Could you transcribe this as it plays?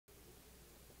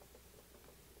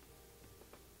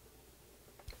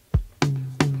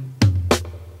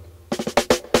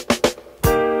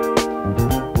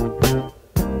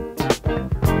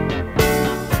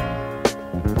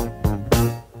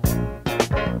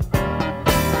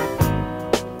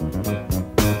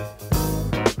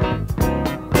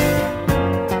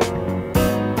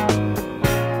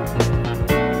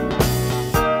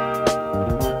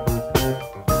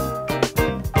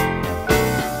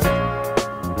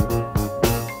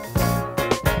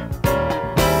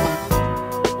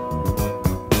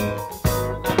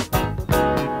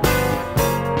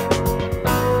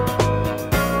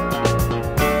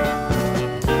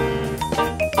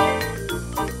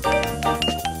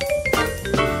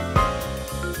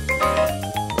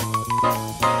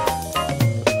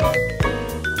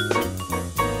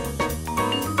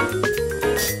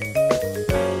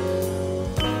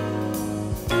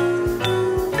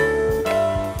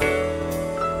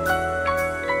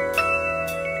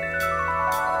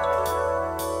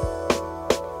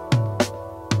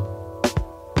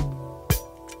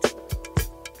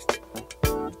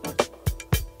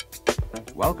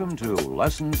Welcome to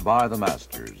Lessons by the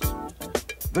Masters.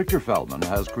 Victor Feldman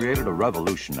has created a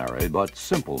revolutionary but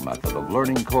simple method of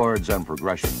learning chords and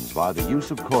progressions by the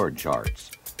use of chord charts.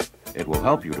 It will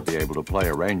help you to be able to play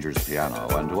a ranger's piano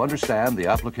and to understand the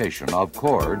application of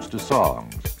chords to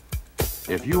songs.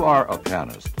 If you are a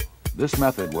pianist, this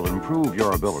method will improve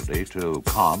your ability to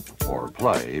comp or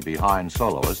play behind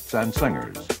soloists and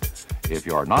singers. If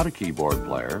you're not a keyboard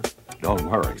player, don't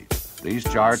worry. These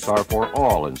charts are for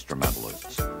all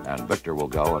instrumentalists, and Victor will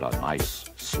go at a nice,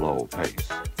 slow pace.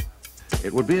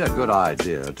 It would be a good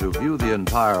idea to view the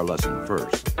entire lesson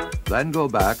first, then go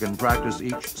back and practice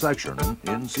each section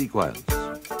in sequence.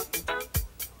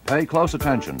 Pay close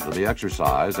attention to the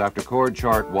exercise after chord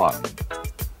chart 1.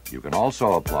 You can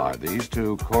also apply these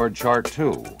to chord chart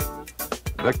 2.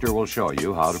 Victor will show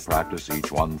you how to practice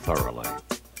each one thoroughly.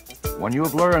 When you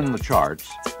have learned the charts,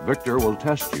 Victor will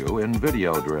test you in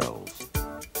video drills.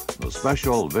 The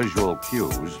special visual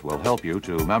cues will help you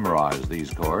to memorize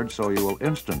these chords so you will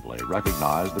instantly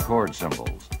recognize the chord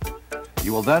symbols.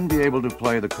 You will then be able to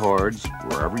play the chords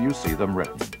wherever you see them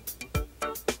written.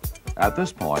 At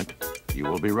this point, you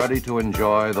will be ready to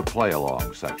enjoy the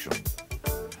play-along section.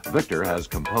 Victor has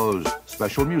composed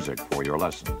special music for your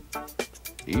lesson.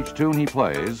 Each tune he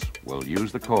plays will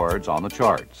use the chords on the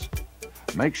charts.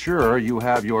 Make sure you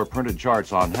have your printed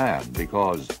charts on hand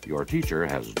because your teacher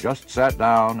has just sat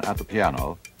down at the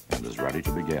piano and is ready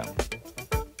to begin.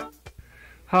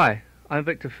 Hi, I'm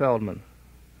Victor Feldman.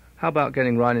 How about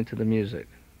getting right into the music?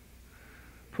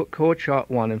 Put chord chart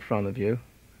 1 in front of you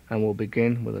and we'll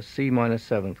begin with a C minor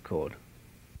 7th chord.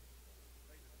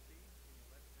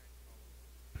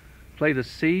 Play the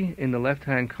C in the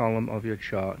left-hand column of your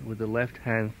chart with the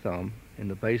left-hand thumb in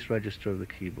the bass register of the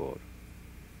keyboard.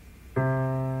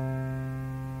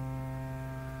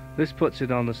 This puts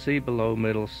it on the C below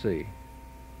middle C.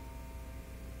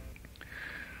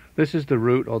 This is the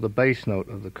root or the bass note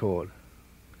of the chord.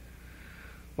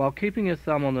 While keeping your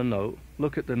thumb on the note,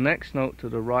 look at the next note to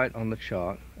the right on the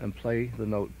chart and play the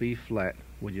note B flat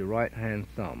with your right hand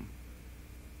thumb.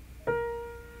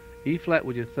 E flat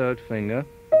with your third finger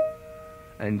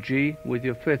and G with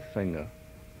your fifth finger.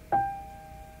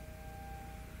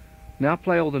 Now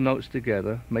play all the notes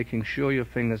together, making sure your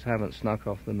fingers haven't snuck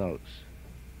off the notes.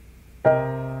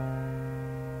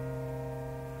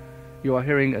 You are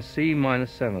hearing a C minor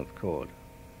 7th chord.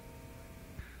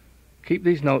 Keep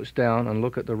these notes down and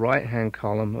look at the right hand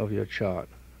column of your chart.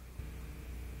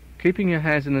 Keeping your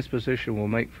hands in this position will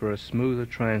make for a smoother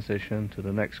transition to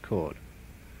the next chord.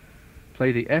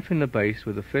 Play the F in the bass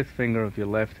with the fifth finger of your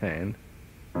left hand.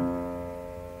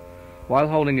 While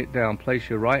holding it down,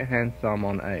 place your right hand thumb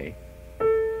on A,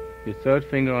 your third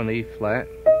finger on E flat,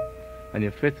 and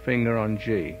your fifth finger on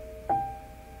G.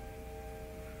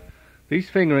 These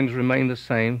fingerings remain the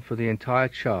same for the entire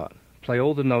chart. Play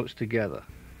all the notes together.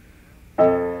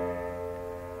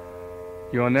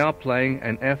 You are now playing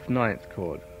an F 9th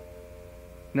chord.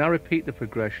 Now repeat the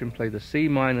progression, play the C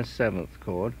minor 7th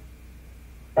chord,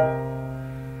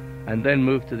 and then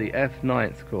move to the F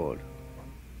 9th chord.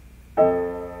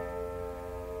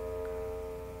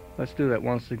 Let's do that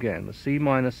once again. The C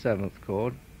minor 7th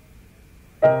chord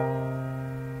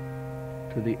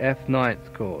to the F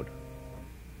 9th chord.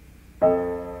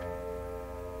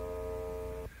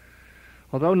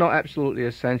 Although not absolutely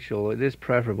essential, it is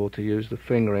preferable to use the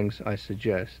fingerings I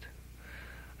suggest.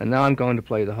 And now I'm going to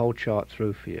play the whole chart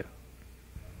through for you.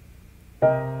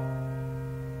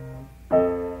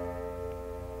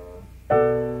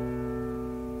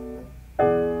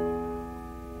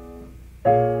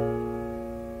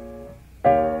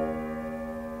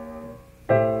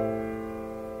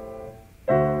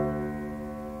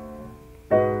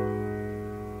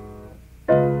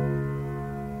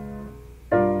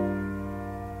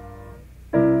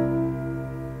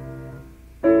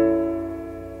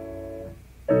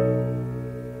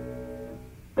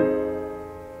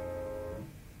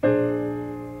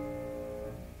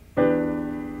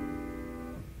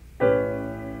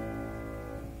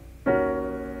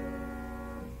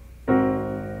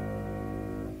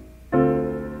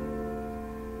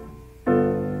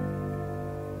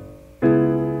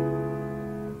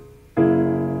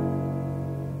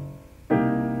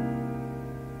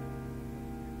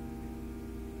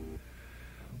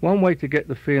 One way to get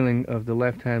the feeling of the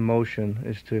left hand motion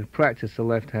is to practice the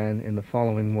left hand in the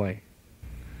following way.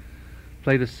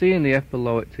 Play the C and the F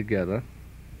below it together,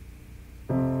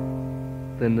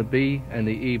 then the B and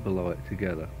the E below it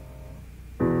together,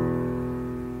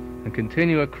 and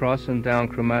continue across and down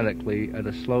chromatically at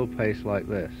a slow pace like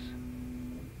this.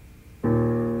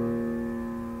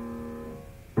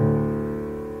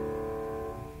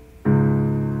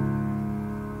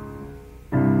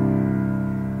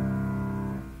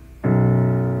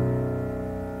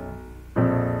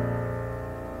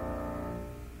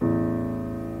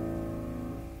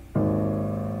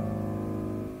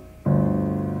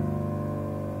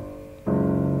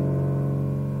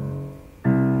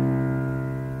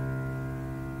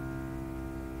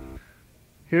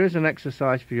 Here is an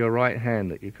exercise for your right hand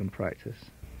that you can practice.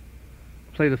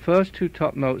 Play the first two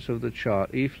top notes of the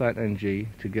chart, E flat and G,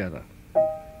 together.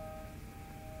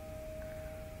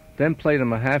 Then play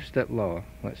them a half step lower,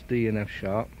 that's D and F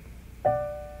sharp.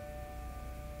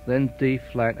 Then D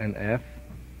flat and F,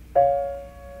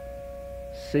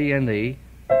 C and E,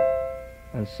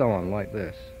 and so on, like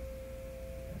this.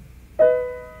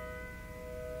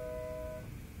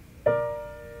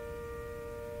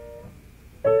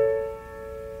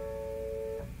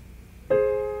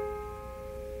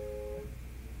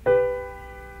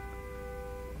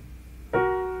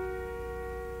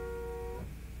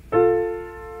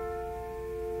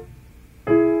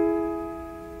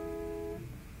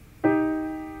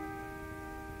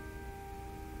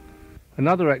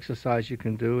 Another exercise you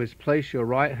can do is place your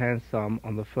right hand thumb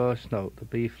on the first note, the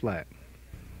B flat.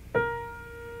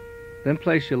 Then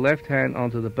place your left hand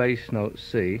onto the bass note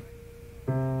C.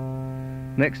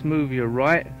 Next move your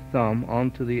right thumb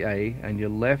onto the A and your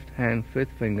left hand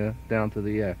fifth finger down to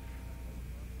the F.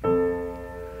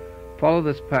 Follow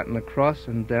this pattern across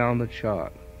and down the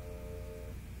chart.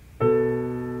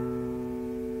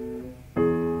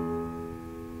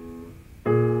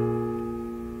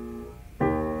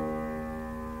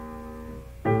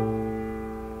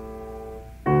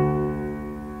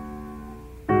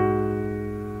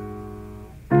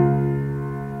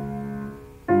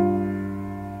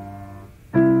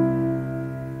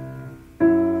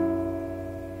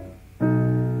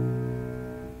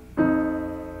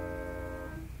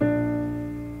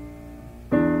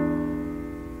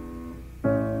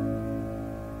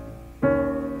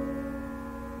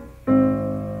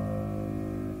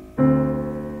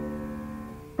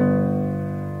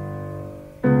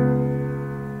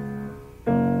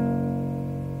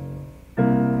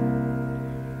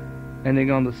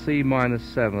 Ending on the C minor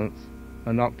seventh,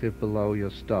 an octave below your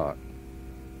start.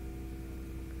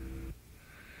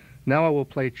 Now I will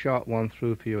play chart 1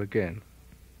 through for you again.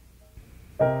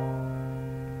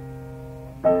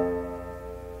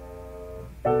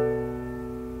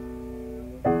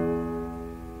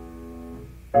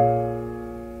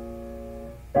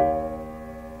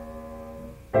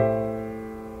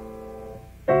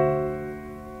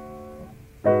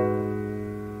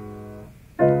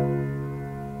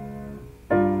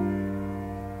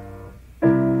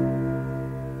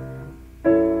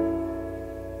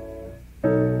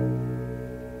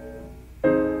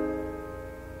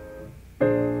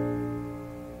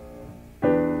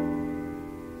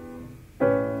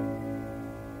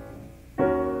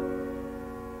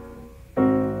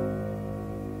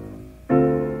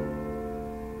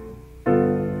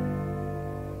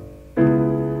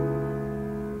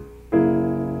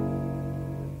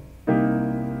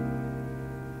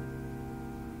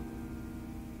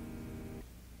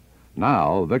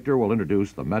 Now, Victor will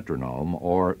introduce the metronome,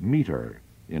 or meter,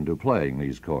 into playing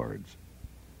these chords.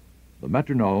 The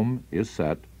metronome is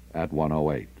set at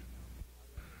 108.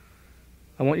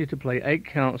 I want you to play 8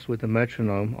 counts with the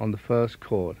metronome on the first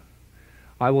chord.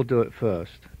 I will do it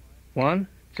first. 1,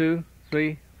 2,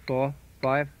 3, 4,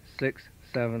 5, 6,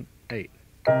 7, 8.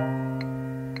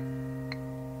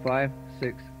 5,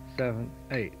 6, 7,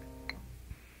 8.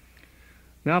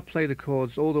 Now play the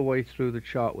chords all the way through the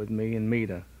chart with me in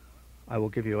meter. I will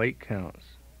give you 8 counts.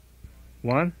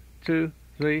 1, 2,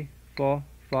 3, 4,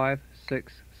 5,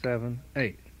 6, 7,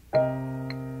 8.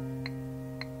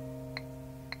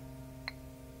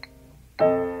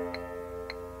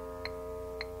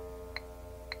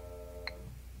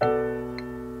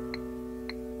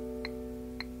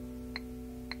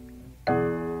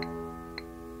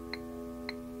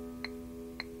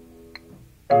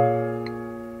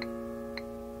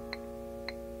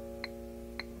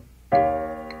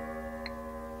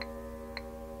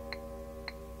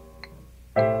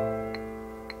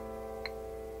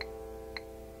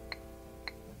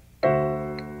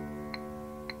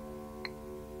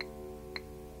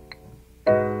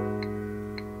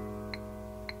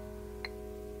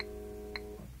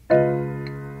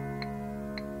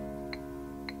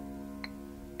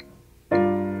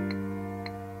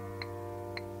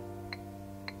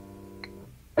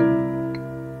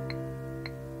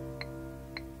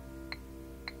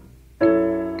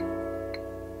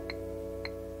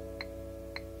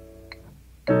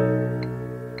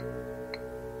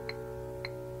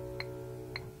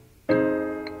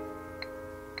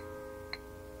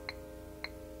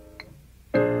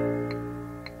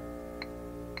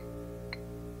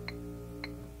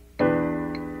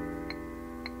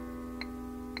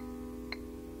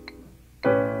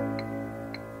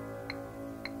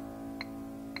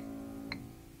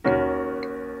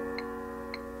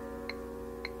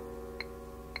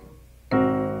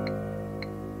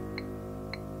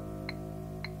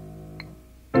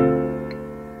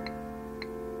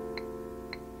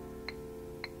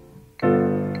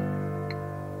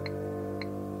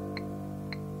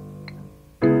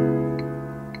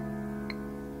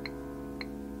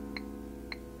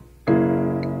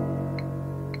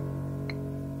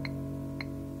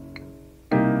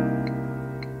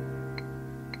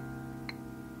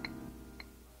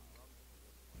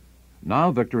 Now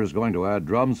Victor is going to add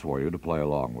drums for you to play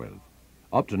along with.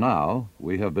 Up to now,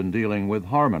 we have been dealing with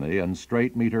harmony and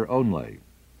straight meter only.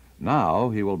 Now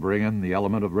he will bring in the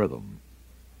element of rhythm.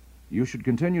 You should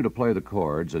continue to play the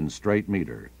chords in straight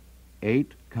meter,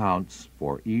 8 counts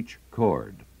for each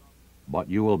chord, but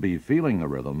you will be feeling the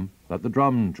rhythm that the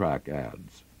drum track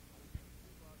adds.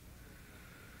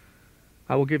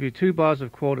 I will give you 2 bars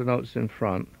of quarter notes in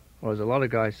front, or as a lot of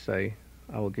guys say,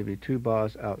 I will give you 2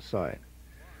 bars outside.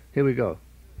 Here we go.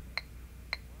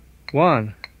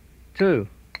 1, 2,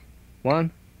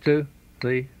 1, 2,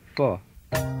 3, 4.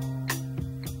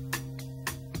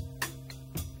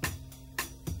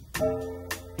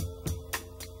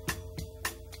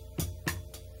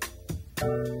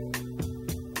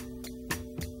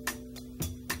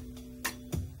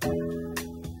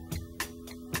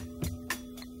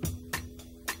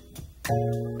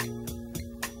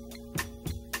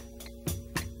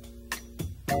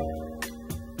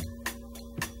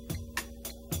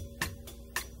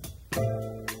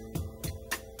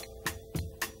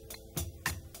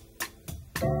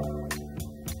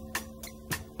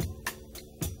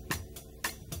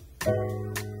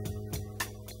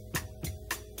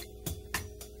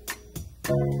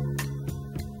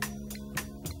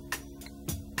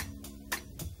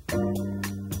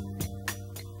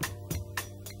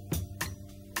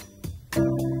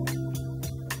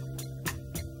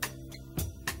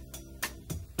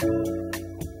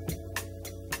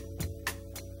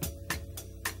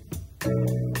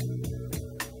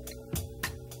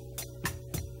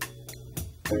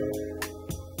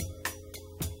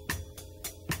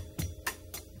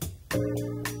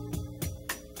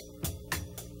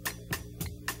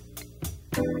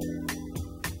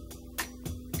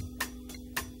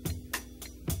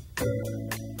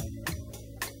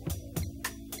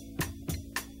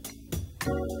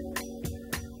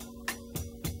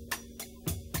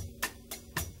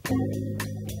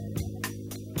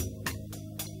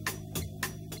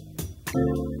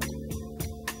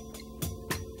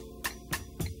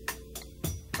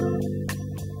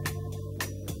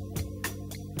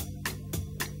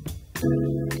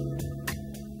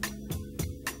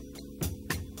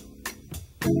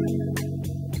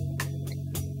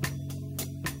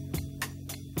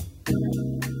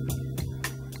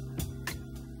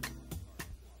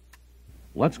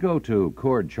 Let's go to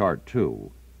chord chart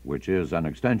 2, which is an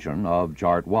extension of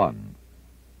chart 1.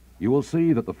 You will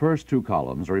see that the first 2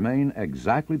 columns remain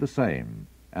exactly the same,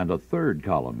 and a third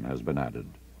column has been added.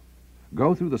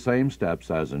 Go through the same steps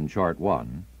as in chart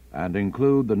 1, and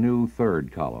include the new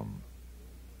third column.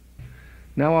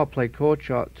 Now I'll play chord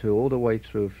chart 2 all the way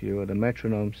through for you at a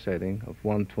metronome setting of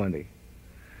 120.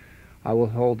 I will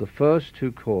hold the first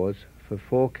 2 chords for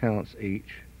 4 counts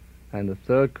each, and the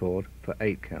third chord for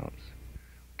 8 counts.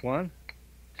 1,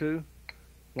 2,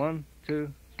 1,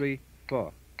 2, 3,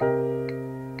 4.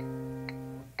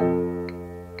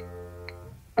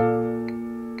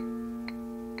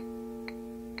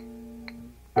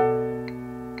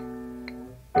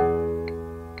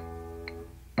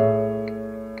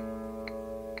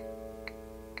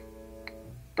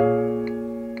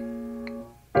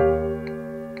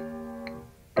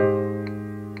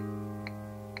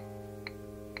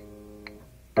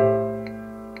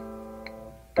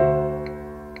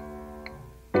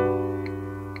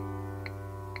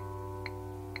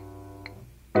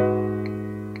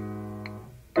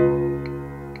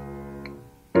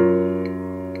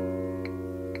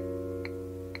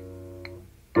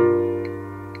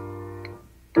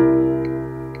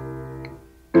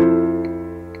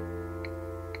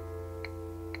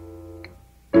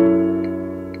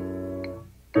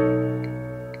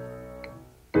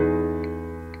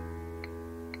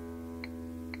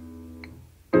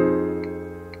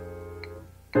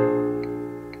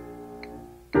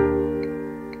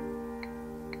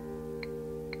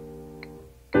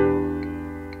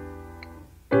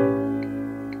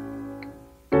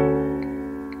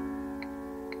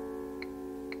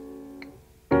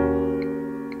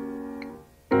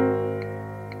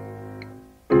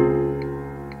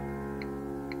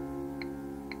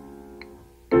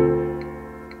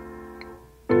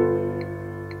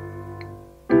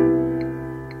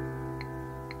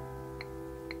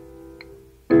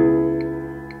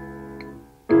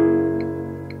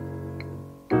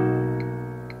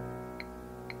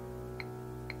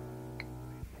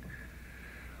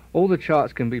 All the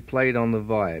charts can be played on the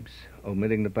vibes,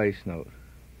 omitting the bass note.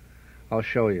 I'll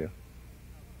show you.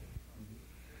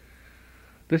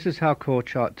 This is how chord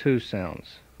chart 2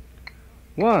 sounds.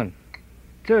 1,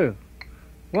 2,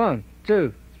 1,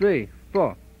 2, 3,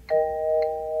 4.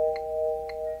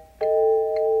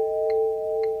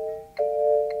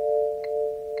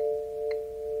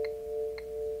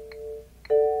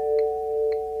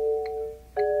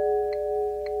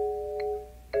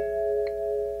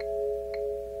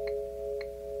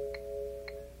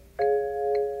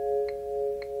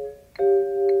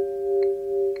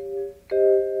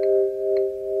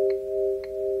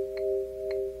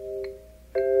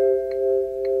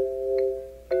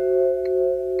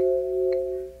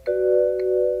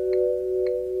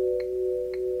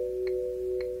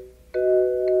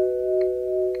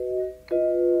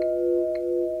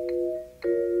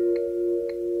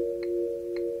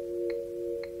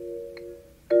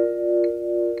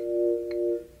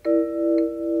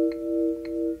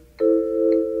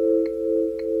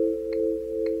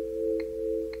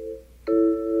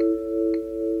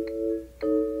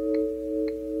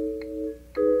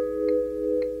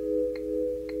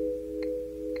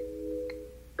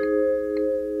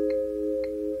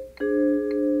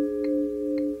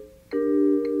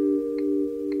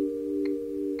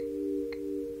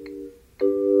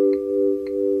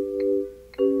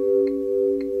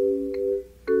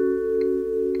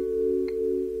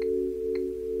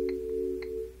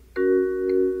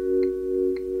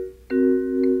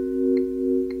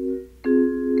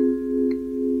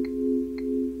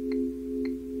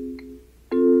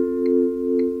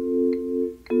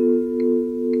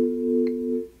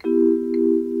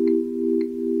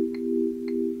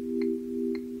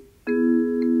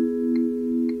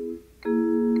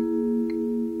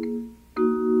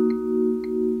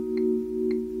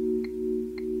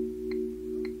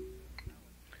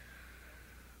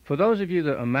 For those of you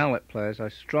that are mallet players, I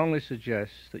strongly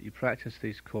suggest that you practice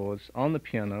these chords on the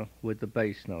piano with the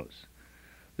bass notes.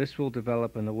 This will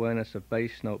develop an awareness of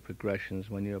bass note progressions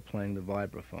when you are playing the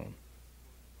vibraphone.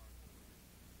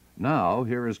 Now,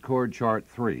 here is chord chart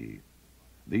 3.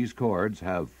 These chords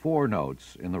have 4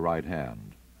 notes in the right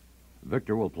hand.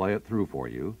 Victor will play it through for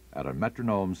you at a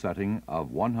metronome setting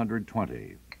of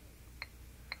 120.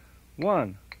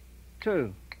 1,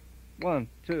 2, 1,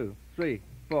 2, 3,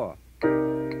 4.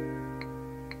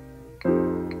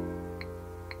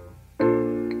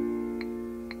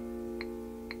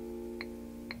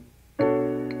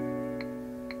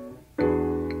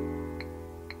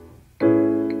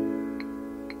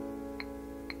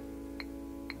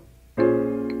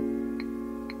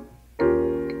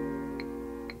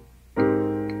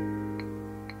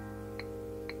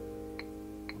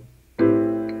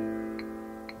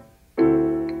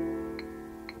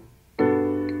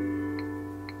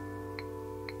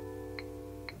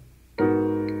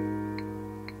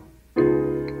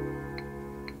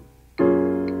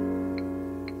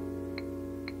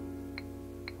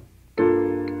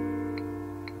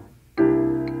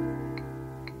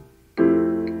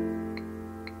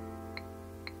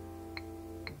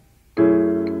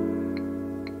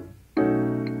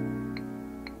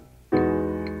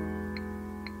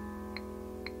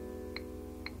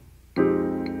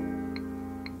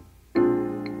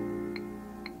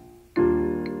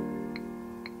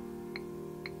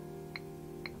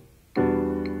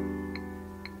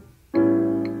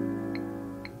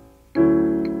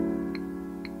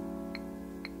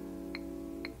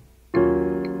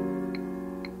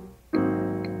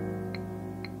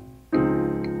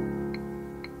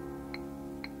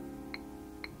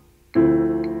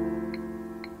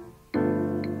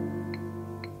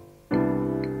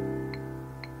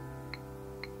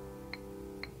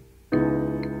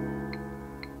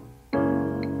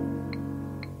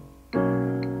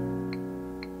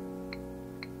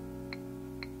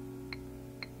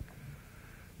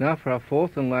 Now for our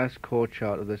fourth and last chord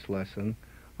chart of this lesson,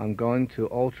 I'm going to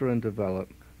alter and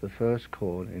develop the first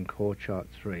chord in chord chart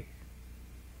 3.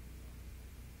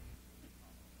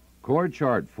 Chord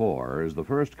chart 4 is the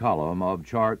first column of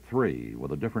chart 3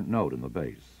 with a different note in the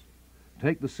bass.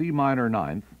 Take the C minor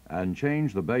ninth and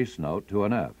change the bass note to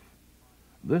an F.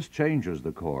 This changes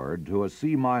the chord to a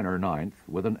C minor ninth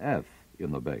with an F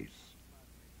in the bass.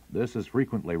 This is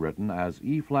frequently written as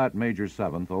E flat major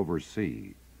 7th over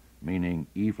C, meaning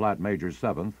E flat major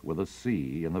 7th with a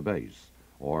C in the bass,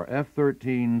 or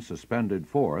F13 suspended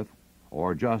 4th,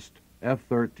 or just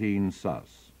F13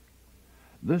 sus.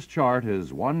 This chart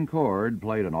is one chord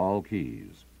played in all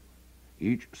keys.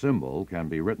 Each symbol can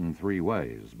be written 3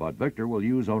 ways, but Victor will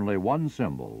use only one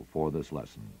symbol for this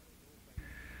lesson.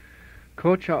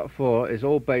 Chord chart 4 is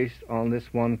all based on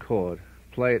this one chord.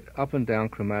 Play it up and down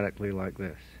chromatically like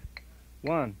this.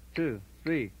 1, 2,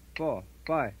 3, 4,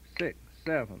 5, 6,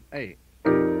 7, 8.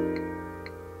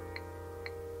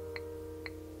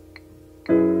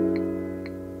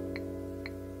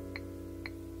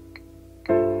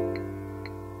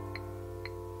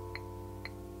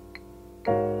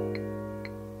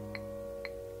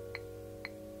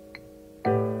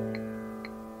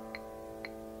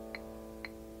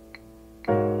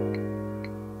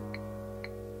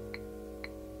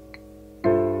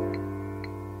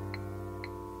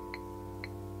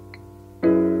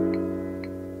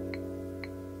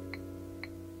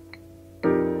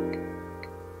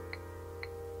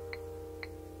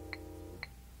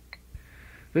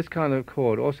 This kind of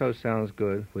chord also sounds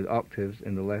good with octaves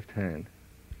in the left hand.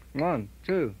 1,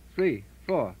 2, 3,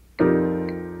 4.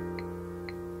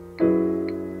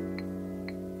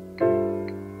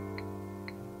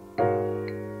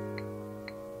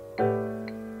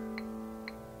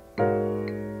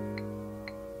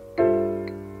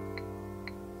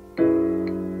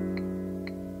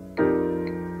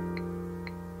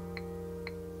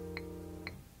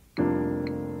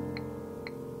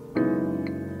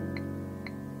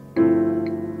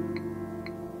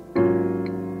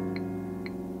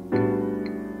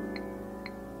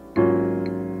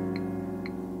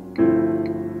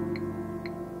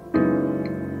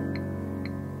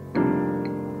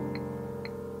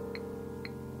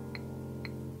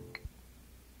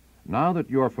 Now that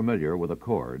you're familiar with the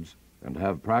chords and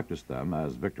have practiced them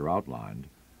as Victor outlined,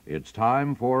 it's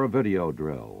time for a video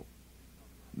drill.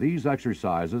 These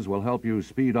exercises will help you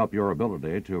speed up your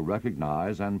ability to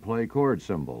recognize and play chord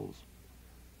symbols.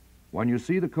 When you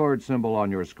see the chord symbol on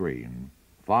your screen,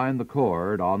 find the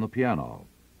chord on the piano.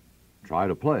 Try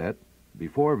to play it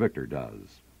before Victor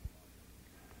does.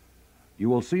 You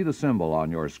will see the symbol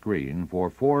on your screen for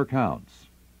 4 counts.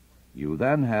 You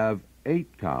then have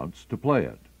 8 counts to play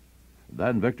it.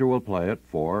 Then Victor will play it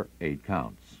for 8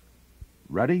 counts.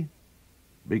 Ready?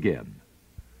 Begin.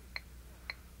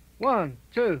 1,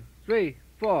 2, 3,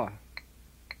 4.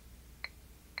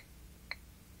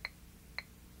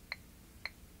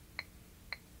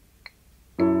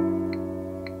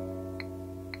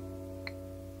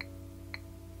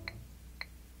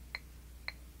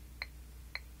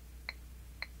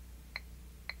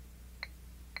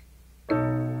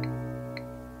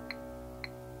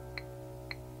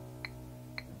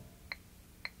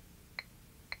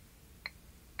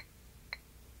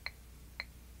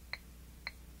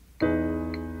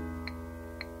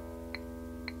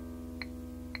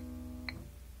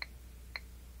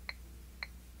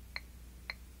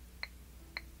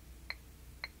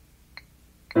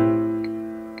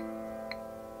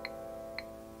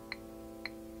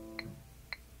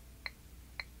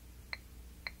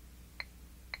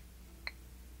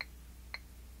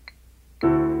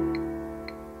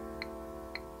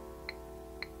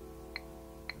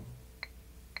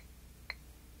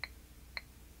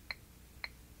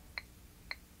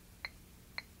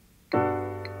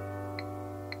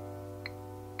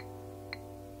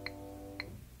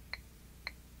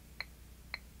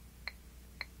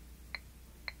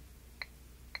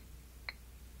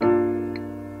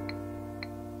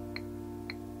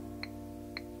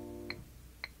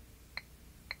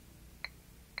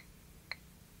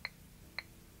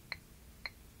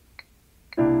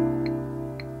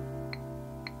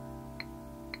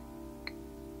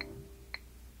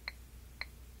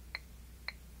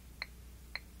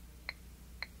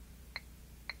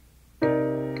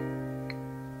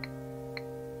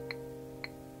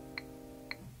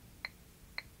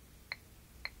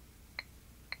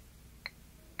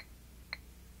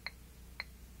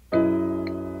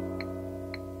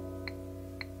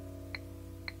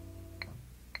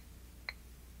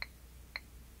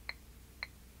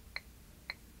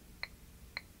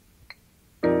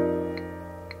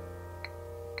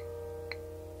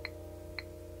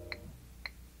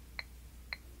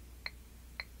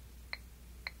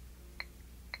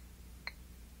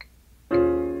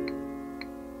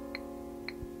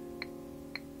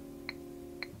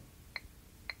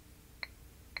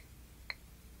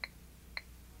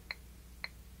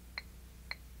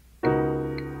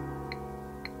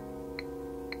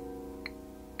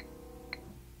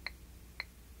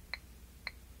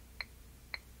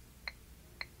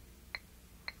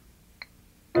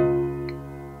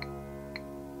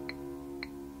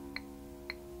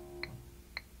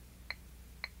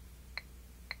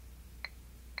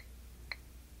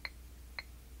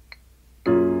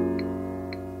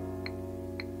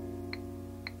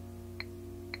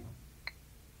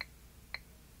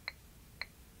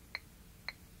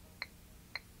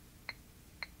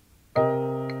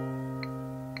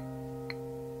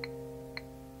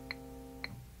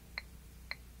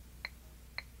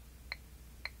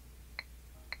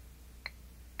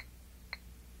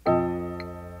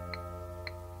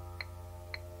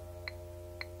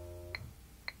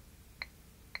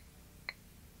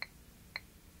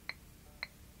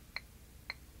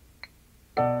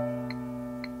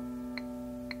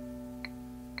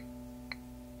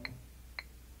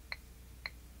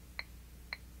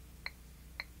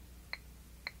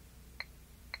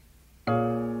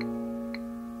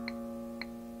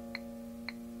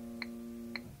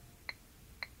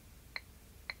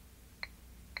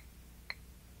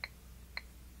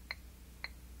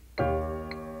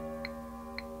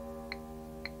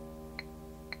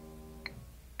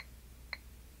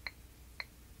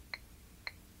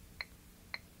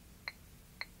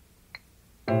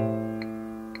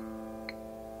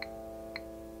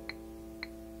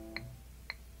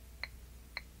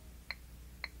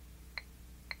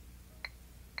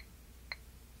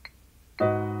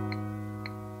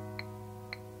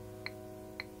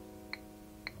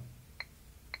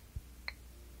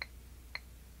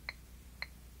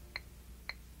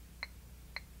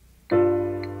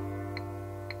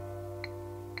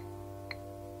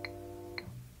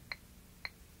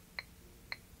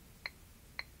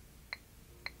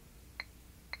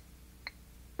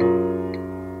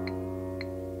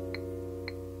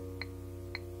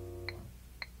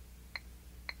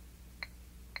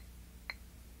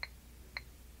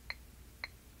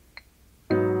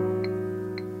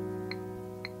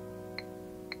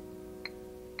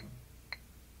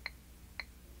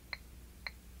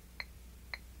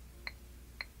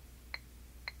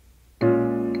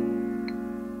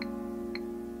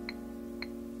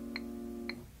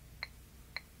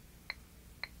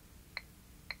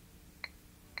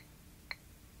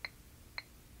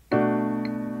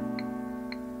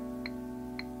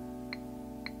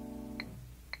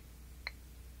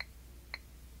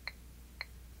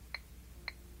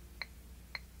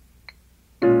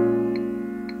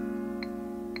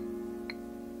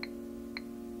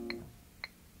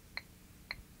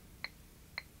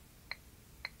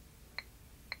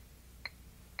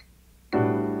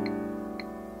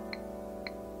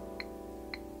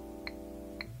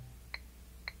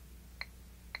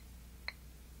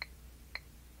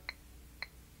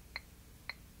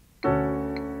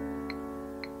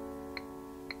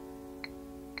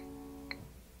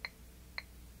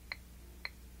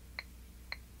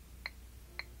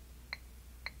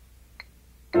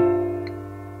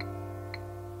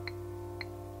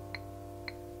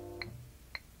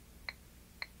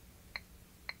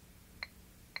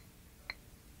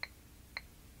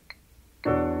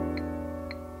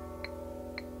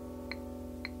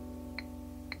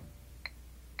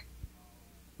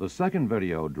 The second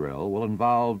video drill will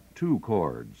involve 2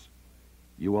 chords.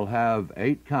 You will have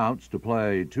 8 counts to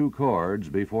play 2 chords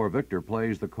before Victor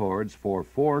plays the chords for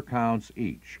 4 counts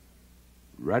each.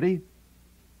 Ready?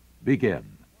 Begin.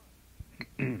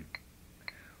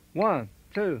 1,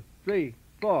 2, 3,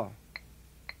 4.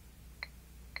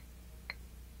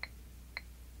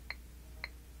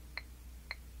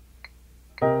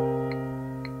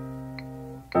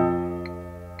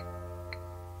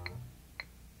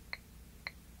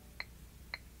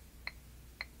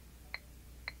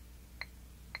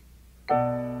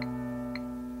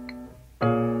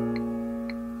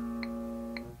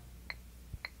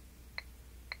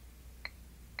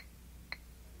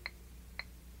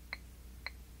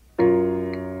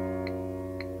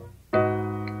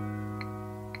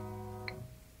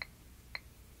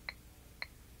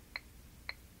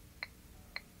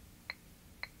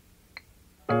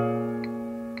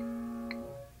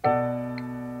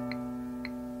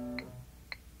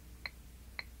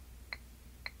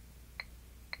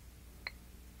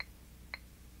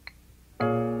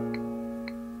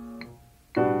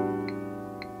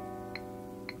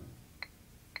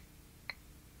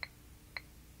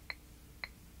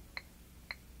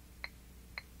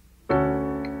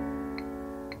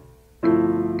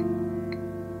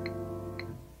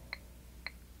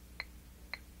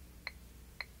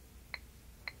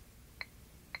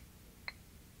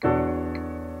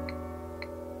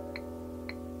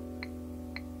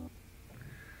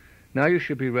 Now you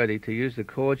should be ready to use the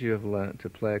chords you have learnt to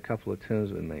play a couple of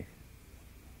tunes with me.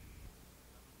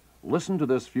 Listen to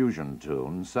this fusion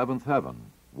tune, Seventh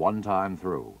Heaven, 1 time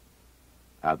through.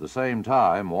 At the same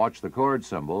time, watch the chord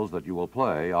symbols that you will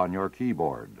play on your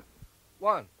keyboard.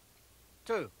 1,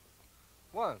 2,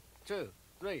 1, 2,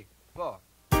 3, 4.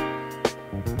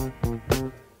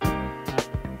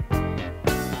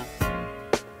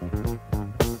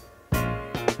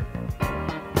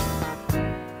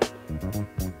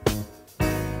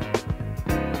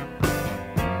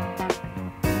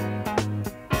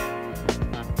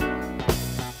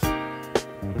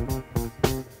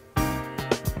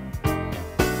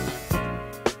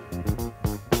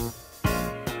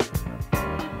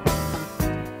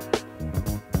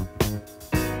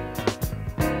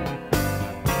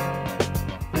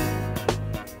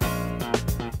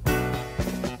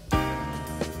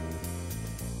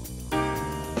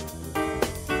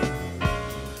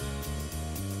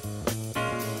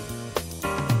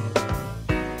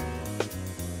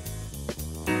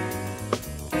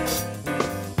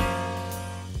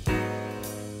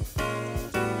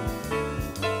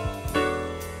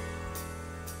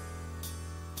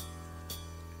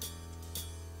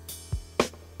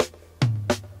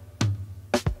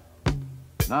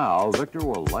 Now, Victor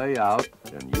will lay out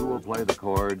and you will play the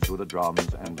chords with the drums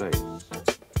and bass.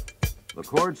 The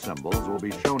chord symbols will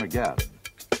be shown again.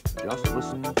 Just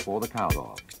listen for the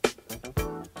count-off.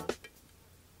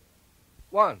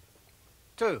 1,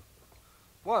 2,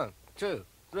 1, 2,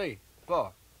 3,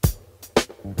 4.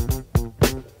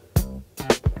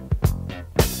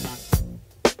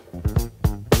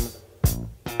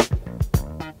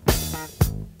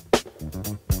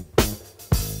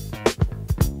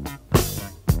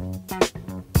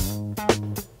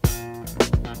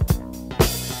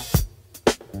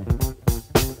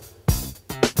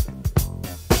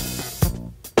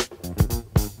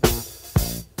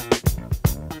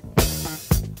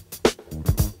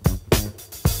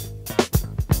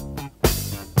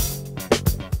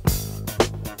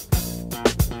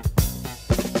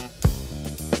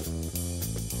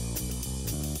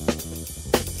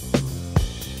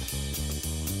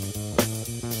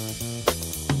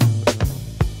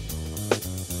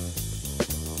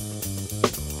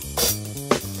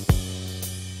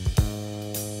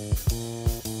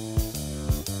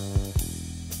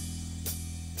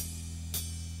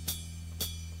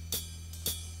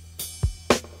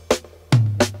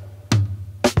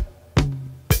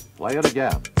 Play it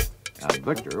again, and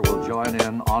Victor will join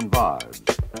in on vibes.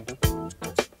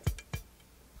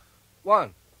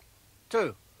 1,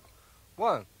 2,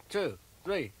 1, 2,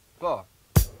 3, 4.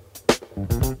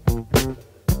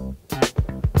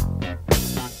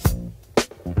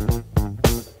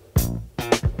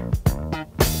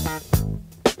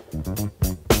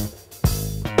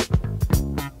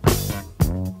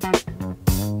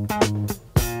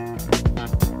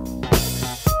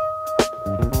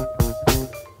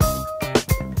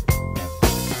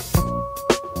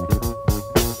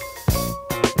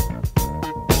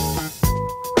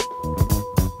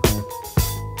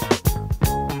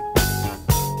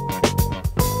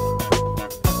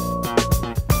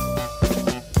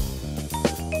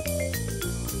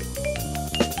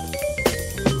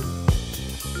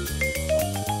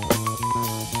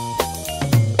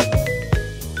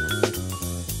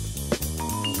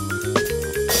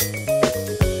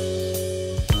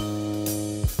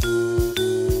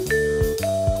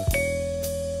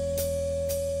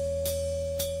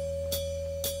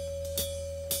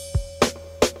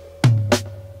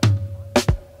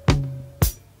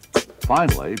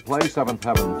 Finally, play Seventh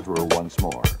Heaven through once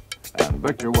more, and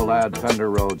Victor will add Fender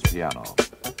Rhodes piano.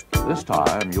 This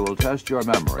time, you will test your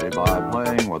memory by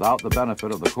playing without the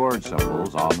benefit of the chord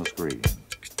symbols on the screen.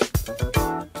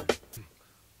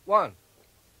 1,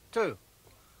 2,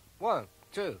 1,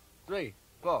 2, 3,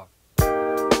 4.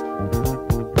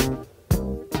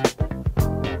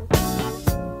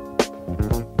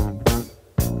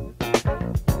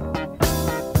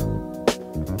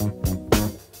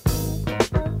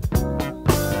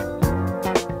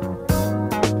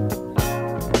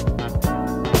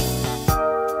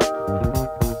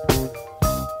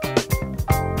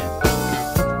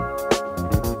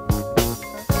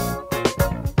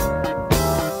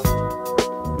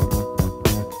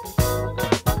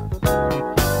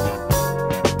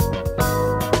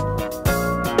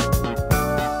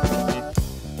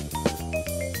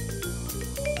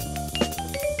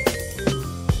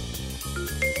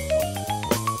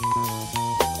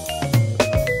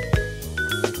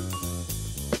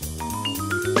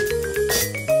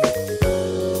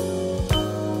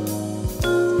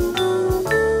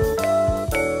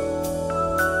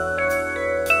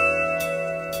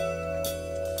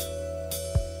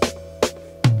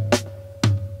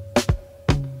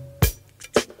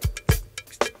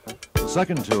 The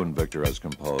second tune Victor has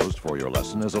composed for your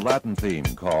lesson is a Latin theme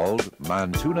called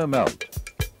Mantuna Melt.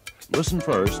 Listen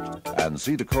first and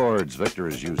see the chords Victor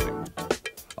is using.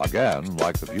 Again,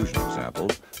 like the fusion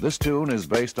example, this tune is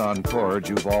based on chords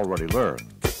you've already learned.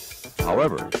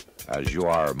 However, as you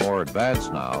are more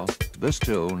advanced now, this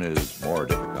tune is more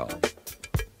difficult.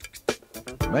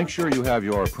 Make sure you have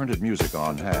your printed music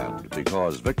on hand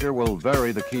because Victor will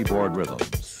vary the keyboard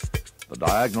rhythms. The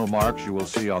diagonal marks you will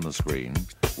see on the screen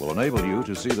will enable you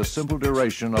to see the simple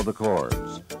duration of the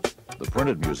chords. The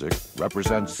printed music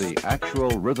represents the actual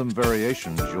rhythm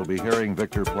variations you'll be hearing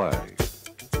Victor play.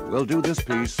 We'll do this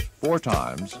piece 4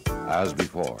 times as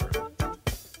before.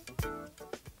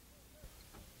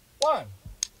 1,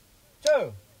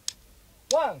 2,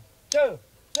 1, 2,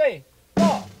 3,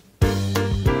 4.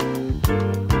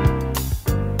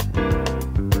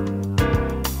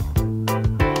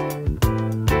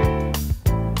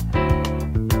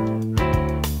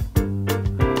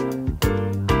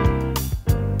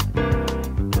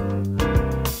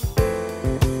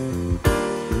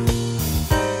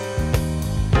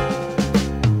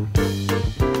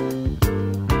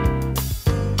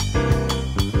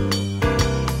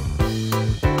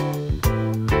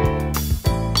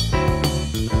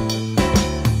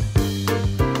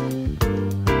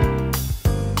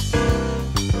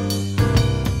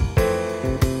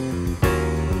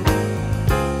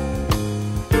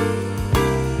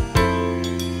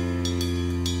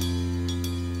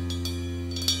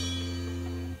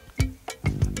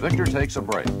 Victor takes a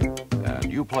break,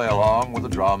 and you play along with the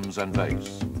drums and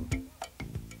bass.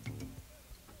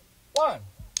 1,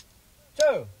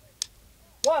 2,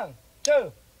 1,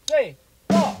 2, 3,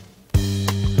 4.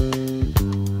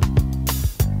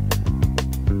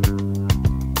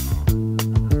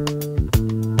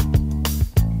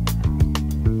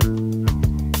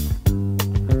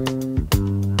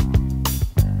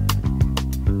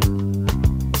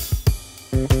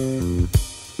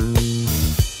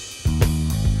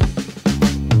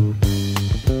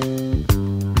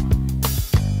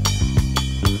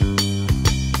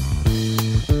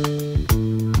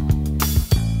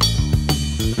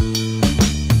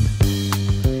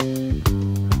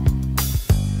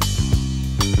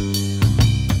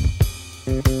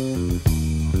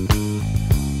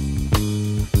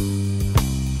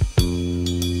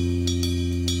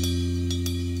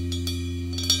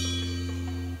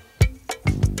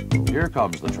 Here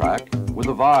comes the track with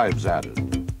the vibes added.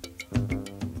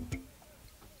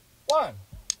 1,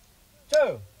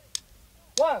 2,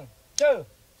 1, 2,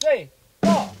 3,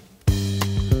 4.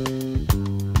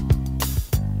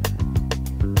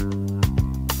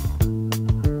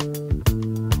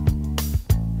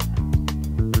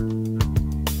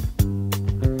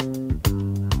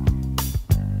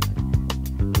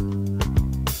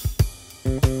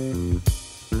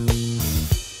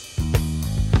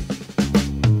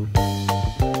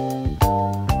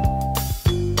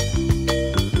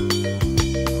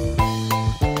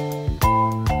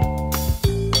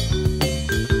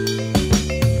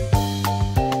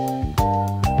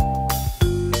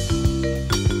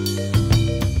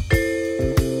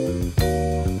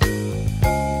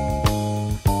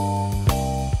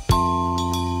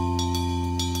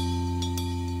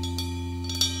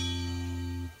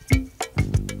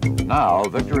 Now,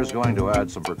 Victor is going to add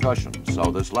some percussion,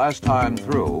 so this last time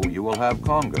through, you will have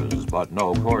congas, but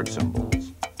no chord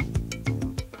symbols.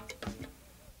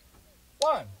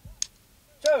 1,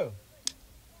 2,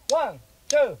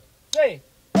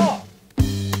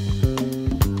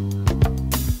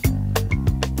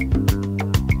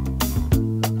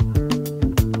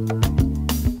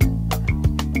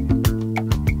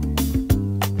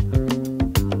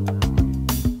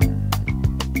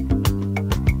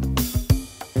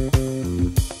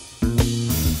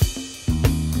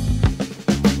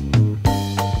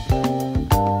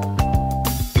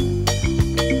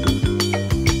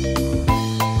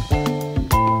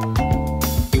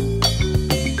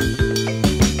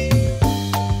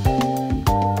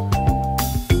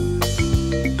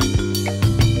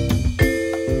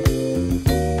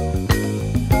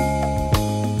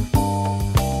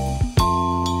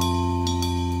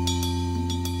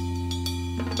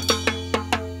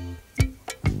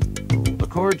 The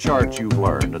chord charts you've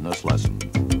learned in this lesson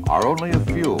are only a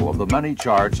few of the many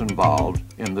charts involved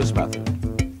in this method.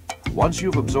 Once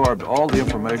you've absorbed all the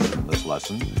information in this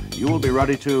lesson, you will be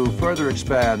ready to further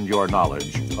expand your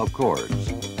knowledge of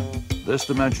chords. This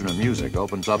dimension of music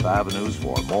opens up avenues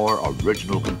for more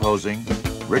original composing,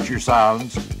 richer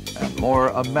sounds, and more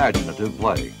imaginative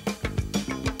playing.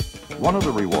 One of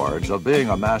the rewards of being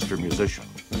a master musician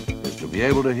is to be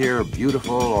able to hear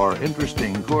beautiful or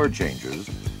interesting chord changes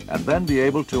and then be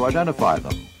able to identify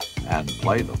them and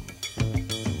play them.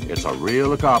 It's a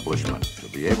real accomplishment to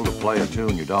be able to play a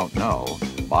tune you don't know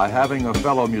by having a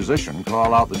fellow musician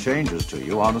call out the changes to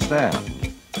you on the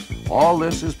stand. All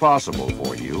this is possible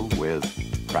for you with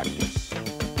practice.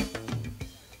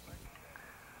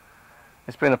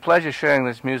 It's been a pleasure sharing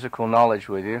this musical knowledge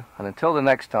with you, and until the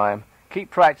next time, keep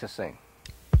practicing.